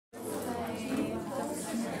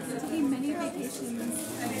taking many vacations.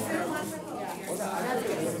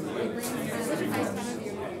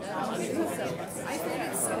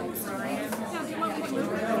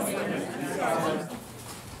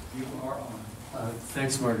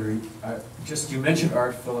 Thanks, Marguerite. You mentioned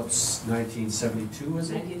Art Phillips' 1972, was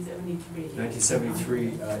it? 1973.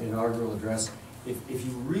 1973 inaugural address. If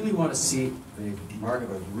you really want to see the mark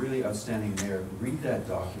of a really outstanding mayor, read that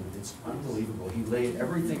document. It's unbelievable. He laid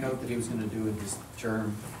everything out that he was going to do in his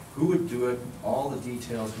term, who would do it, all the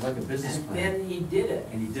details, like a business plan. And then he did it.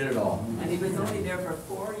 And he did it all. And he was only there for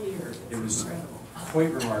 4 years. It was incredible.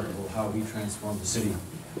 quite remarkable how he transformed the city,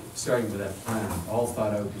 starting with that plan, all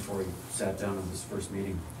thought out before he sat down in his first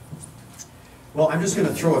meeting. Well, I'm just going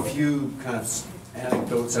to throw a few kind of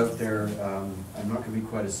anecdotes out there. I'm not going to be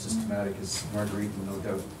quite as systematic as Marguerite, and no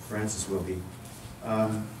doubt Francis will be.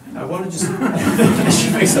 I want to just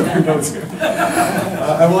she makes up her notes here.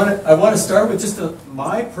 I want to start with just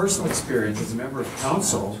my personal experience as a member of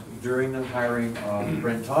council during the hiring of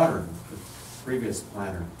Brent Todder, the previous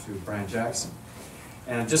planner, to Brian Jackson,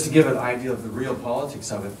 and just to give an idea of the real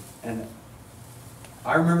politics of it. And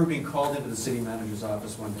I remember being called into the city manager's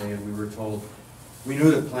office one day, and we were told we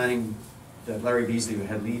knew that planning. That Larry Beasley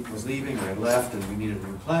was leaving or had left, and we needed a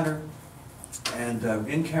new planner. And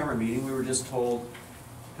in camera meeting, we were just told,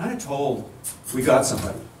 we got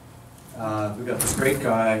somebody. We got this great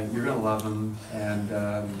guy, you're going to love him, and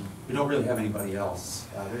we don't really have anybody else.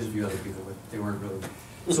 There's a few other people, but they weren't really.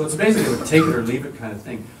 So it's basically a take it or leave it kind of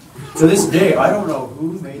thing. To this day, I don't know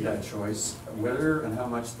who made that choice, whether and how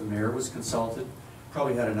much the mayor was consulted.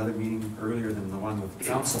 Probably had another meeting earlier than the one with the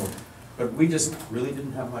council. But we just really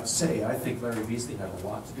didn't have much say. I think Larry Beasley had a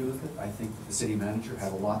lot to do with it. I think the city manager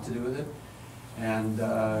had a lot to do with it. And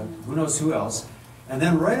who knows who else. And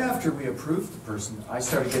then right after we approved the person, I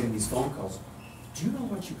started getting these phone calls. Do you know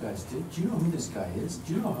what you guys did? Do you know who this guy is?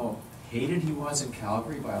 Do you know how hated he was in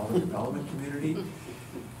Calgary by all the development community?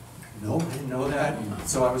 No, I didn't know that. And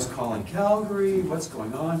so I was calling Calgary, what's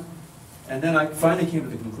going on? And then I finally came to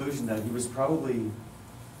the conclusion that he was probably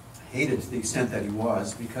hated to the extent that he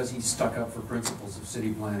was because he stuck up for principles of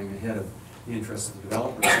city planning ahead of the interests of the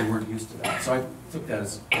developers who weren't used to that. So I took that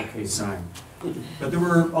as an okay sign. But there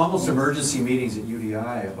were almost emergency meetings at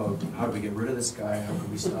UDI about how do we get rid of this guy, how can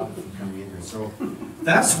we stop him from coming in here. So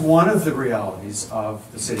that's one of the realities of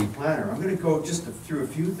the city planner. I'm going to go just through a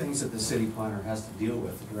few things that the city planner has to deal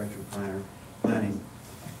with, the director of planning.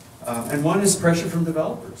 And one is pressure from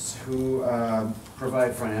developers who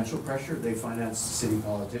provide financial pressure. They finance city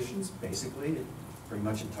politicians, basically, pretty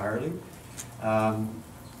much entirely.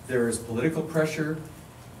 There is political pressure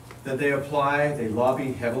that they apply. They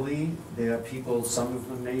lobby heavily. They have people, some of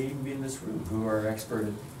them may even be in this room, who are expert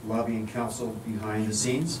at lobbying council behind the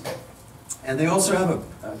scenes. And they also have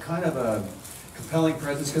a kind of a compelling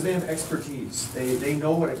presence because they have expertise. They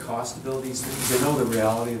know what it costs to build these things. They know the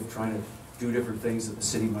reality of trying to do different things that the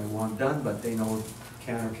city might want done, but they know it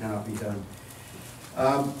can or cannot be done.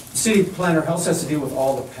 City planner also has to deal with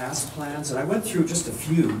all the past plans, and I went through just a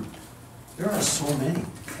few. There are so many.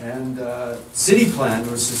 And city plan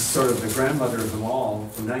was sort of the grandmother of them all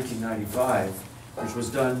from 1995, which was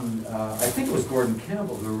done, I think it was Gordon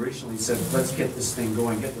Campbell who originally said, let's get this thing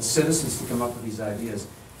going, get the citizens to come up with these ideas.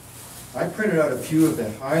 I printed out a few of the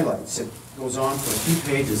highlights. It goes on for a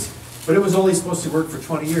few pages. But it was only supposed to work for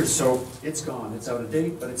 20 years, so it's gone. It's out of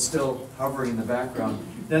date, but it's still hovering in the background.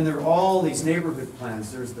 Then there are all these neighborhood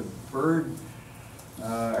plans. There's the bird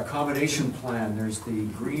accommodation plan. There's the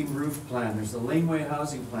green roof plan. There's the laneway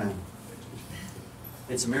housing plan.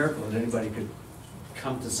 It's a miracle that anybody could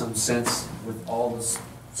come to some sense with all this,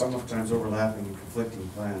 sometimes overlapping and conflicting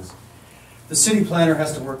plans. The city planner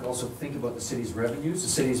has to work also think about the city's revenues. The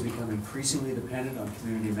city has become increasingly dependent on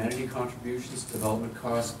community amenity contributions, development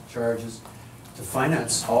costs, charges, to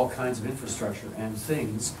finance all kinds of infrastructure and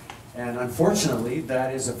things. And unfortunately,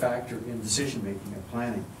 that is a factor in decision-making and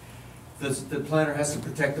planning. The planner has to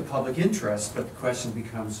protect the public interest, but the question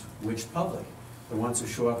becomes, which public? The ones who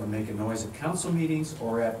show up and make a noise at council meetings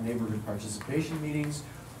or at neighborhood participation meetings,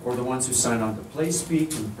 or the ones who sign on to play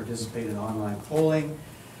speak and participate in online polling,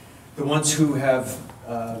 the ones who have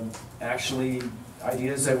actually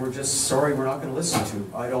ideas that we're just sorry we're not going to listen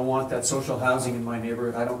to. I don't want that social housing in my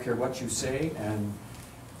neighborhood. I don't care what you say, and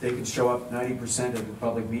they can show up 90% at the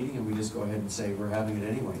public meeting and we just go ahead and say we're having it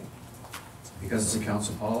anyway because it's a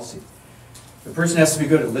council policy. The person has to be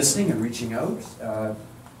good at listening and reaching out.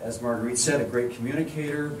 As Marguerite said, a great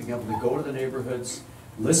communicator, being able to go to the neighborhoods,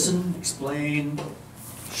 listen, explain,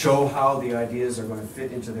 show how the ideas are going to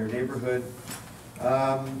fit into their neighborhood.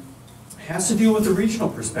 Has to deal with the regional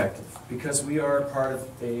perspective because we are part of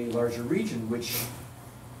a larger region which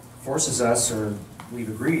forces us, or we've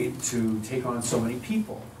agreed to take on so many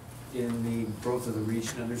people in the growth of the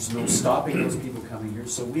region, and there's no stopping those people coming here,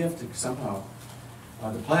 so we have to somehow,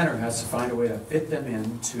 the planner has to find a way to fit them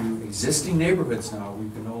into existing neighborhoods now. We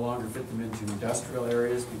can no longer fit them into industrial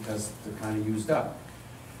areas because they're kind of used up.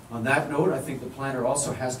 On that note, I think the planner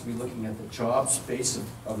also has to be looking at the job space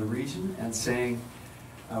of the region and saying,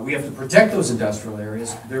 we have to protect those industrial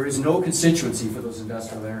areas. There is no constituency for those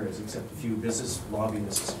industrial areas except a few business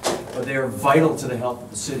lobbyists, but they are vital to the health of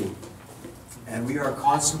the city. And we are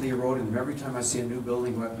constantly eroding them. Every time I see a new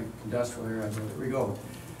building, industrial area, I go, there we go.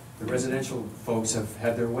 The residential folks have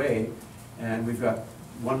had their way, and we've got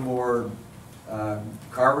one more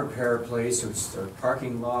car repair place or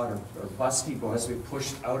parking lot or bus depot has to be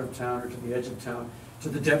pushed out of town or to the edge of town to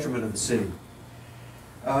the detriment of the city.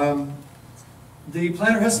 The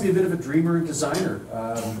planner has to be a bit of a dreamer and designer.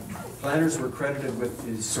 Planners were credited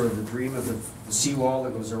with sort of the dream of the seawall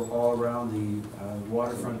that goes all around the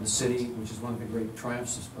waterfront of the city, which is one of the great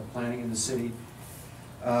triumphs of planning in the city.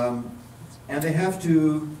 And they have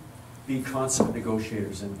to be consummate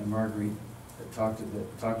negotiators, and Marguerite talked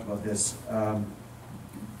about this.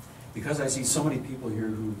 Because I see so many people here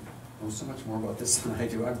who know so much more about this than I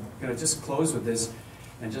do, I'm going to just close with this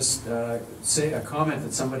and just say a comment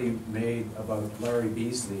that somebody made about Larry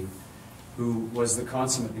Beasley, who was the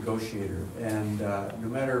consummate negotiator. And no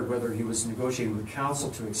matter whether he was negotiating with council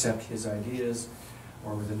to accept his ideas,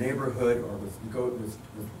 or with the neighborhood, or with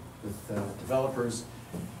developers,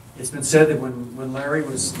 it's been said that when Larry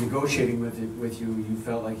was negotiating with you, you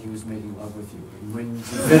felt like he was making love with you.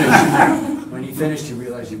 And when he finished, you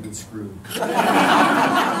realized you'd been screwed.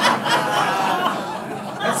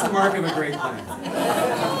 That's the mark of a great plan.